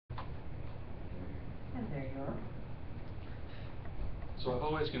There you are. So I've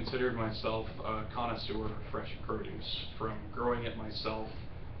always considered myself a connoisseur of fresh produce, from growing it myself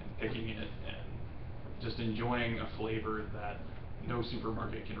and picking it and just enjoying a flavor that no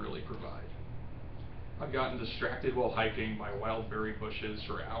supermarket can really provide. I've gotten distracted while hiking by wild berry bushes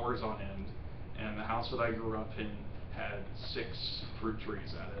for hours on end, and the house that I grew up in had 6 fruit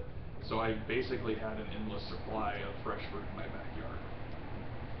trees at it, so I basically had an endless supply of fresh fruit in my backyard.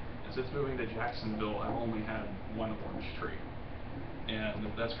 And since moving to Jacksonville, I've only had 1 orange tree. And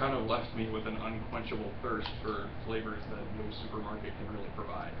that's kind of left me with an unquenchable thirst for flavors that no supermarket can really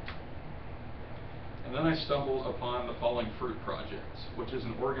provide. And then I stumbled upon the Falling Fruit Project, which is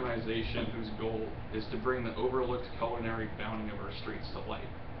an organization whose goal is to bring the overlooked culinary bounty of our streets to light,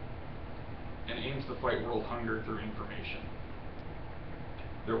 and aims to fight world hunger through information.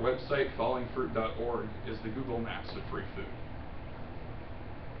 Their website, fallingfruit.org, is the Google Maps of free food.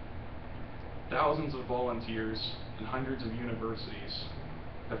 Thousands of volunteers and hundreds of universities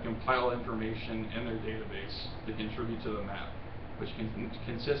have compiled information in their database to contribute to the map, which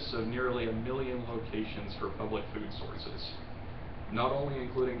consists of nearly 1 million locations for public food sources, not only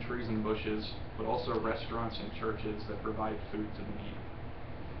including trees and bushes, but also restaurants and churches that provide food to the needy.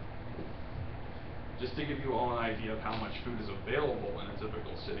 Just to give you all an idea of how much food is available in a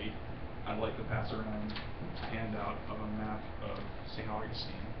typical city, I'd like to pass around a handout of a map of St.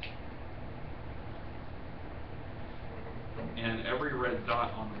 Augustine. And every red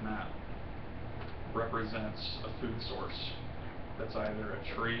dot on the map represents a food source that's either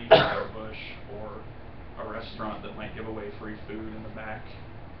a tree, or a bush, or a restaurant that might give away free food in the back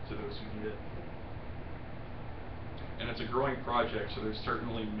to those who need it. And it's a growing project, so there's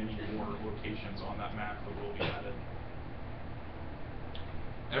certainly many more locations on that map that will be added.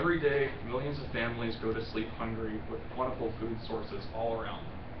 Every day, millions of families go to sleep hungry with plentiful food sources all around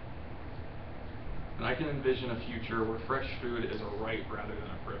them. And I can envision a future where fresh food is a right rather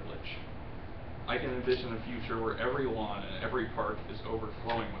than a privilege. I can envision a future where every lawn and every park is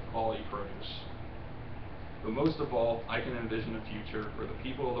overflowing with quality produce. But most of all, I can envision a future where the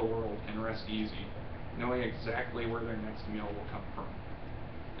people of the world can rest easy, knowing exactly where their next meal will come from.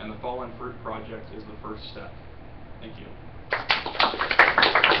 And the Fallen Fruit Project is the first step. Thank you.